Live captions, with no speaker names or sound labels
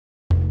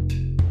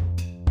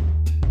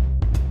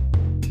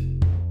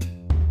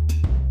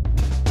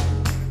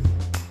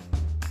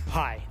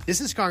This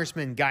is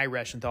Congressman Guy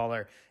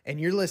Reschenthaler, and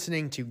you're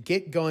listening to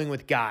Get Going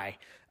with Guy,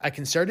 a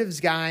conservative's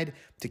guide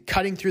to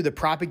cutting through the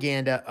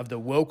propaganda of the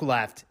woke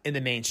left in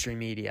the mainstream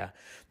media.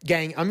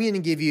 Gang, I'm going to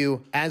give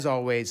you, as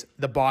always,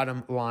 the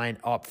bottom line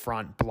up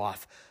front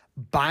bluff.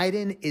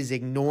 Biden is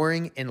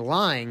ignoring and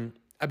lying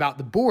about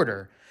the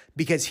border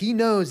because he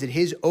knows that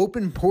his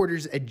open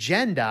borders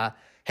agenda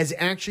has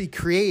actually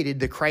created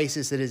the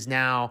crisis that is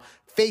now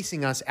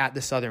facing us at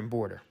the southern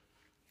border.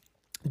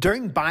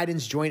 During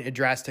Biden's joint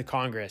address to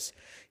Congress,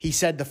 he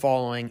said the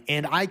following,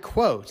 and I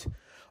quote,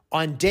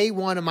 "On day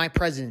one of my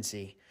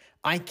presidency,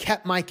 I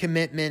kept my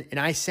commitment and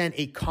I sent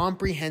a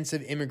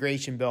comprehensive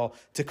immigration bill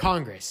to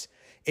Congress.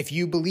 If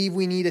you believe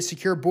we need a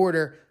secure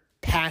border,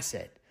 pass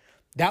it."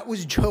 That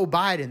was Joe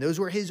Biden. Those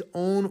were his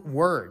own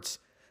words.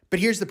 But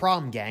here's the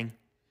problem, gang.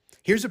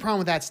 Here's the problem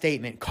with that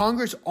statement.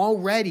 Congress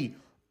already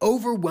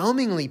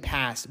overwhelmingly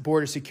passed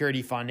border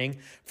security funding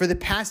for the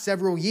past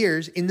several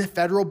years in the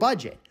federal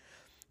budget.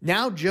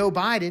 Now Joe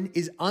Biden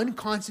is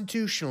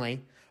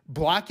unconstitutionally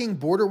blocking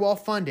border wall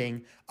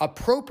funding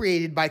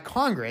appropriated by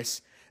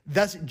Congress,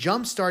 thus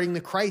jumpstarting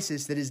the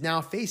crisis that is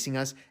now facing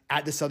us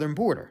at the southern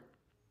border.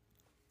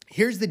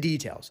 Here's the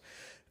details.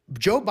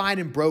 Joe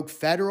Biden broke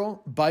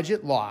federal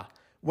budget law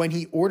when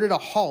he ordered a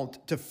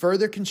halt to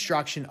further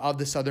construction of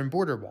the southern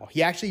border wall.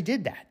 He actually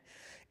did that.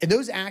 And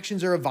those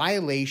actions are a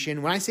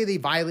violation. When I say they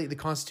violate the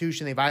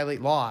Constitution, they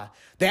violate law,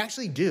 they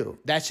actually do.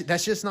 That's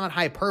just not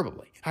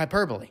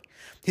hyperbole.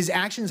 His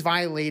actions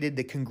violated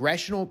the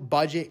Congressional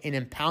Budget and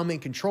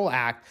Impoundment Control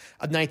Act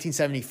of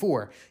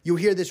 1974. You'll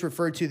hear this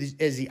referred to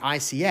as the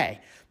ICA.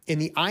 And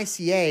the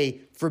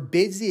ICA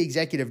forbids the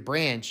executive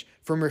branch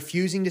from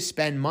refusing to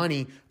spend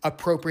money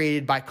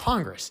appropriated by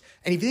Congress.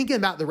 And if you're thinking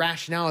about the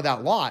rationale of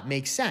that law, it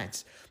makes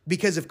sense.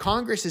 Because if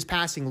Congress is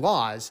passing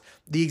laws,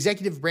 the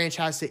executive branch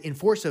has to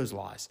enforce those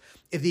laws.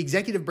 If the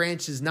executive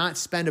branch does not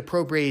spend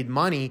appropriated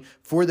money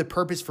for the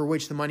purpose for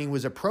which the money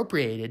was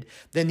appropriated,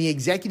 then the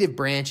executive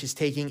branch is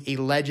taking a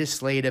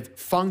legislative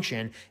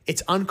function.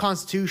 It's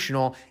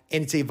unconstitutional,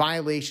 and it's a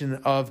violation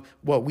of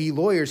what we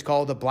lawyers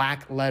call the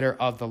black letter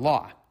of the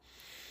law.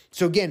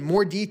 So again,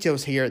 more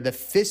details here. The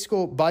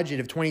fiscal budget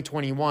of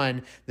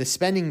 2021, the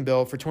spending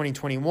bill for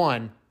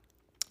 2021,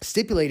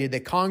 stipulated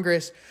that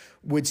Congress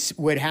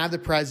would have the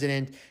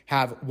president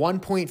have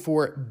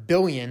 $1.4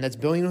 billion, that's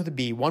billion with a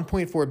B,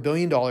 $1.4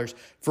 billion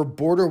for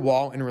border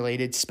wall and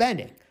related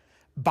spending.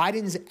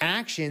 Biden's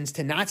actions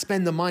to not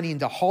spend the money and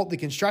to halt the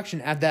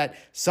construction of that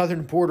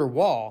southern border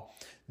wall,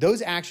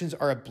 those actions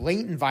are a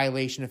blatant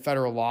violation of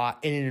federal law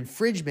and an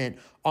infringement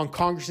on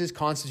Congress's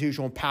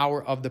constitutional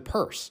power of the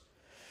purse.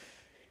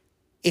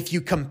 If you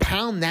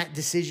compound that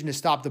decision to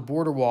stop the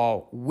border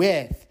wall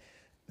with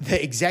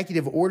the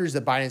executive orders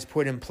that Biden's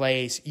put in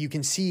place, you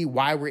can see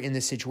why we're in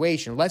this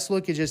situation. Let's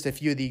look at just a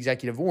few of the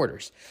executive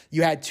orders.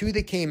 You had two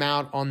that came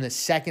out on the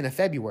 2nd of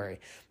February.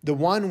 The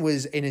one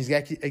was an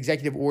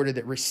executive order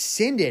that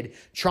rescinded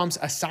Trump's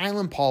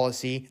asylum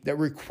policy that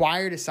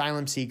required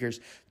asylum seekers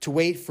to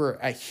wait for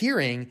a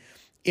hearing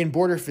in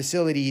border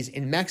facilities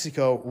in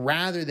Mexico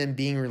rather than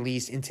being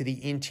released into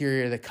the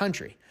interior of the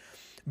country.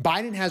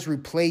 Biden has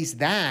replaced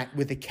that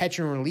with the catch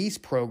and release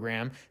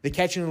program, the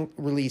catch and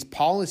release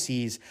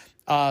policies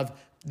of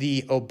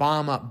the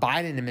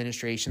Obama-Biden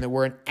administration that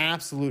were an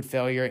absolute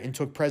failure and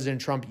took President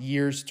Trump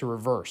years to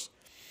reverse.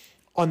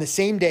 On the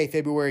same day,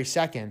 February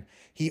 2nd,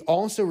 he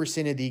also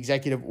rescinded the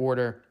executive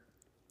order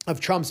of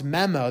Trump's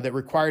memo that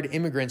required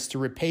immigrants to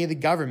repay the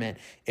government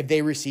if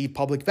they receive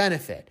public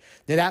benefit.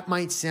 Now, that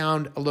might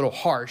sound a little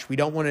harsh. We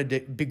don't want to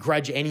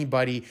begrudge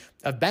anybody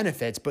of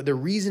benefits, but the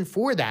reason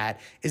for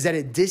that is that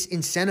it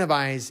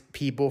disincentivized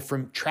people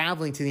from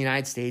traveling to the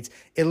United States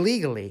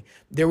illegally.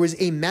 There was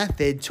a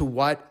method to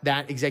what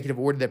that executive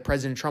order that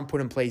President Trump put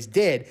in place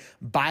did.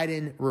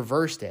 Biden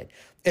reversed it.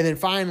 And then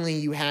finally,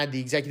 you had the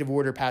executive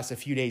order passed a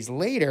few days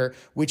later,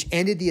 which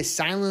ended the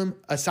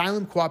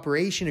asylum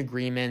cooperation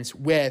agreements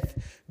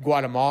with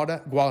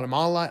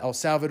Guatemala, El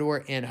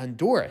Salvador, and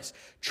Honduras.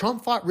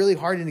 Trump fought really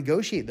hard to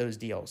negotiate those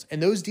deals.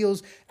 And those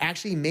deals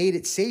actually made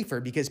it safer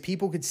because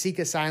people could seek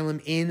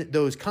asylum in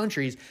those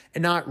countries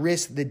and not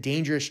risk the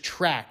dangerous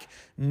trek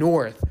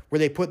north where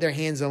they put their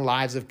hands on the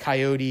lives of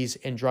coyotes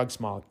and drug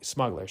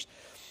smugglers.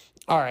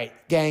 All right,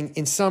 gang,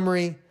 in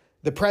summary,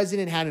 the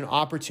president had an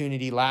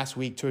opportunity last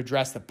week to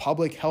address the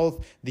public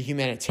health, the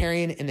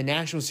humanitarian, and the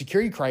national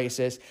security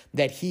crisis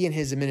that he and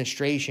his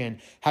administration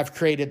have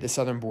created at the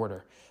southern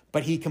border.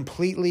 But he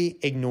completely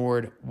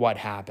ignored what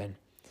happened.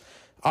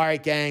 All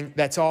right, gang,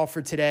 that's all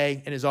for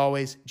today. And as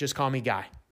always, just call me Guy.